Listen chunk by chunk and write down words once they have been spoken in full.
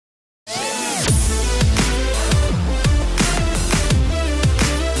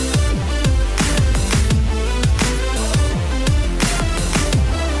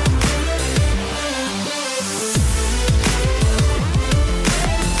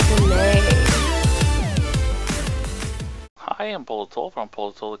I am Politool from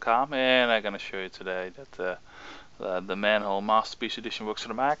Politool.com, and I'm gonna show you today that the Manhole Masterpiece Edition works for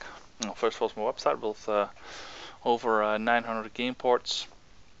the Mac. Well, first of all, it's my website with over 900 game ports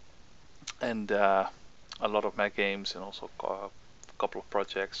and a lot of Mac games, and also a couple of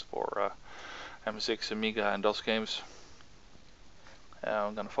projects for MSX, Amiga, and DOS games.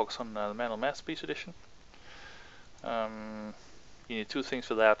 I'm gonna focus on the Manhole Masterpiece Edition. You need two things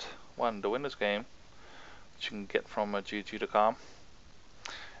for that. One, the Windows game, which you can get from GOG.com,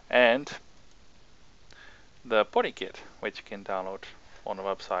 and the potting kit, which you can download on the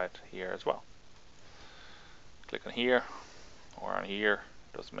website here as well. Click on here or on here,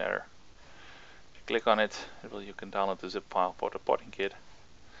 doesn't matter. If you click on it, you can download the zip file for the potting kit.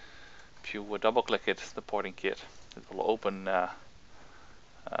 If you double click it, the potting kit, it will open the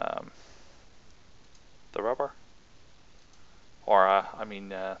rubber, or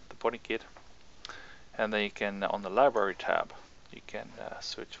the potting kit, and then you can, on the library tab, you can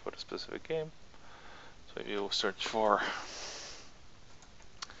search for the specific game. So if you search for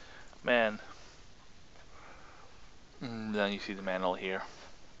then you see the manual here,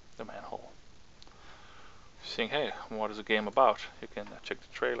 the Manhole. If you think, hey, what is the game about? You can check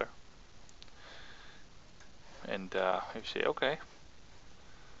the trailer, and if you say okay,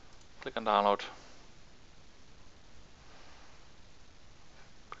 click on download,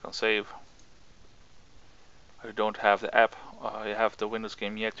 click on save. If you don't have the app, you have the Windows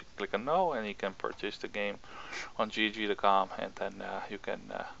game yet, you click on no, and you can purchase the game on GOG.com, and then you can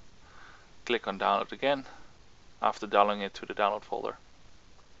click on download again after downloading it to the download folder.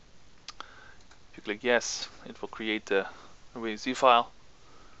 If you click yes, it will create the WinZ file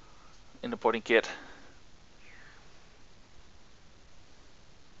in the potting kit.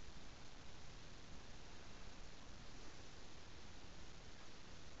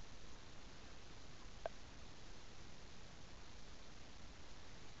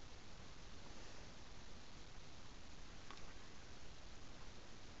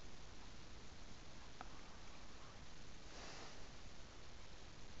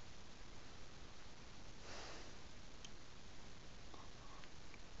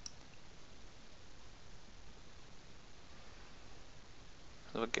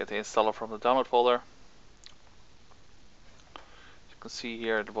 We'll get the installer from the download folder. You can see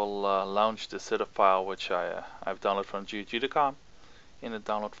here it will launch the setup file, which I've downloaded from GOG.com in the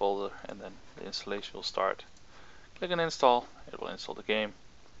download folder, and then the installation will start. Click on install, it will install the game.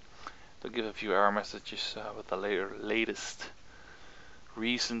 It'll give a few error messages with the latest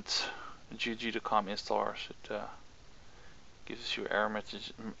recent GOG.com installers. It gives you error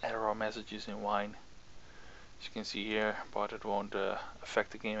messages in wine, as you can see here, but it won't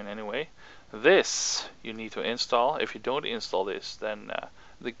affect the game in any way. This you need to install. If you don't install this, then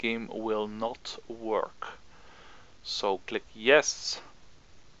the game will not work. So click yes,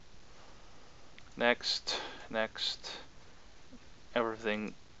 next, next,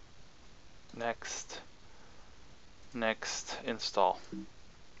 everything, next, next, install.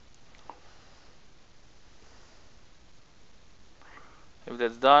 If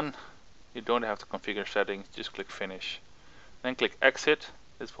that's done, you don't have to configure settings, just click finish. Then click exit.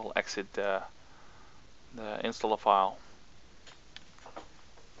 This will exit the installer file.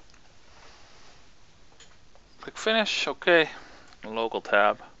 Click finish, okay, local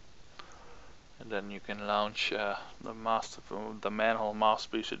tab. And then you can launch the Manhole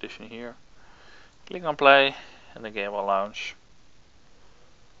Masterpiece Edition here. Click on play, and the game will launch.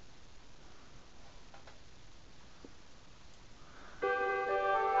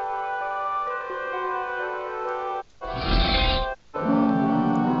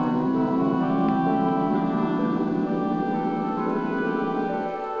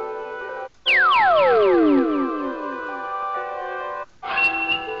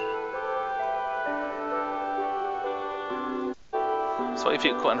 So if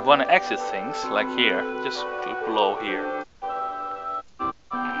you want to exit things, like here, just click below here.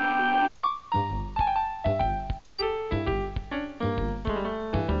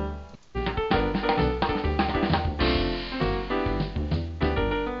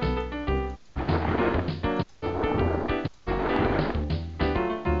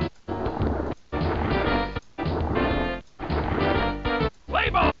 Play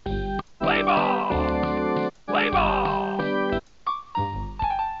ball! Play ball! Play ball!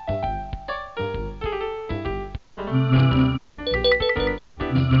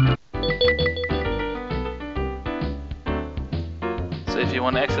 So if you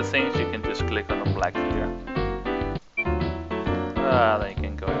want to exit things, you can just click on the black here. Then you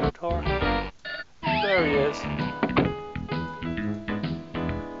can go to the door. There he is.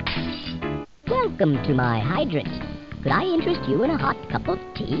 Welcome to my hydrant. Could I interest you in a hot cup of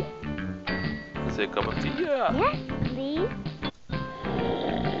tea? Let's say a cup of tea. Yeah. Yes, please.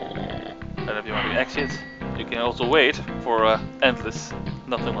 And if you want to exit, you can also wait for endless.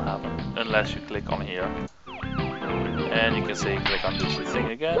 Nothing will happen unless you click on here. And you can say click on this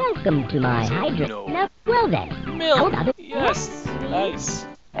thing again. Welcome to my Say hydro. no. Well then, how Milk! about it? Yes! Nice!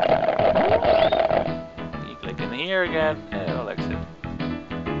 You click in here again, and it'll exit.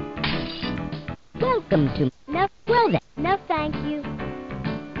 Welcome to. No, Well then, no, thank you.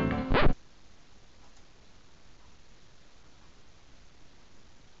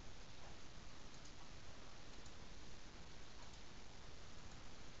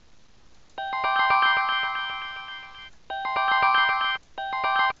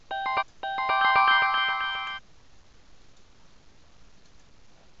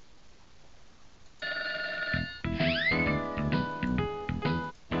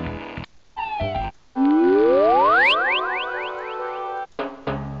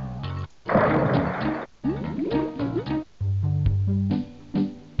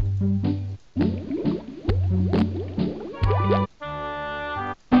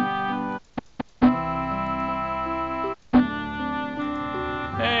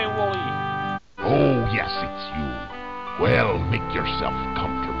 Hey, Wally! Oh, yes, it's you. Well, make yourself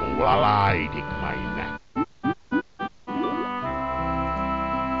comfortable while I dig my nest.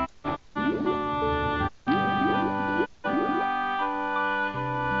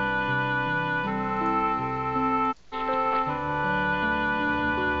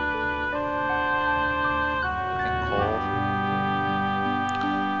 Call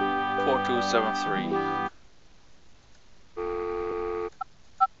 4273.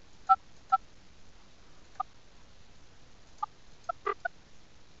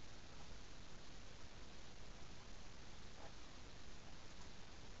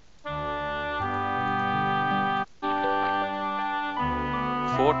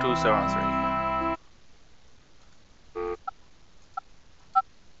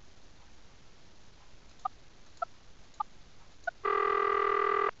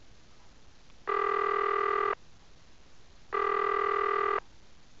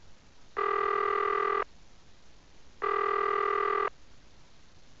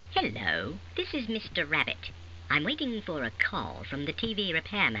 hello. This is Mr. Rabbit. I'm waiting for a call from the TV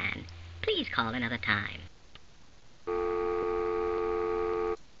repairman. Please call another time.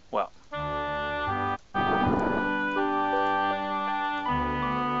 Well.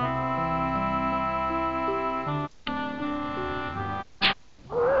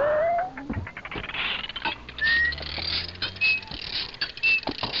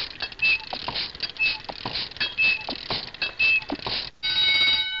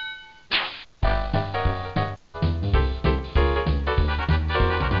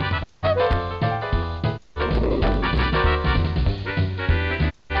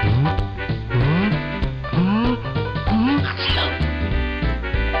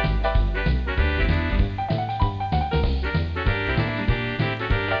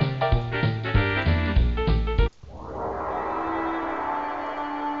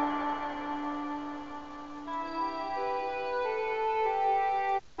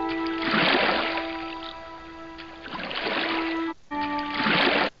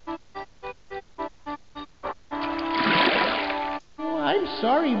 I'm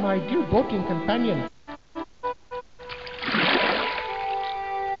sorry, my dear boating companion.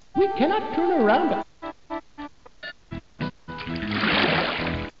 We cannot turn around.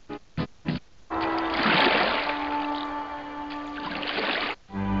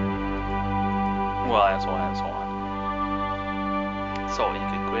 Well, and so on and so on. So you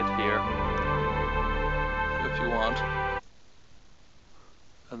can quit here if you want.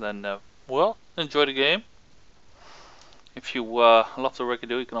 And then, well, enjoy the game. If you love the work I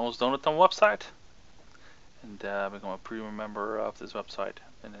do, you can always donate on the website and become a premium member of this website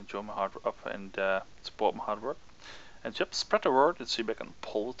and enjoy my hard work and support my hard work. And just spread the word and see you back on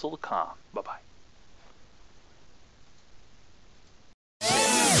pole.com. Bye bye.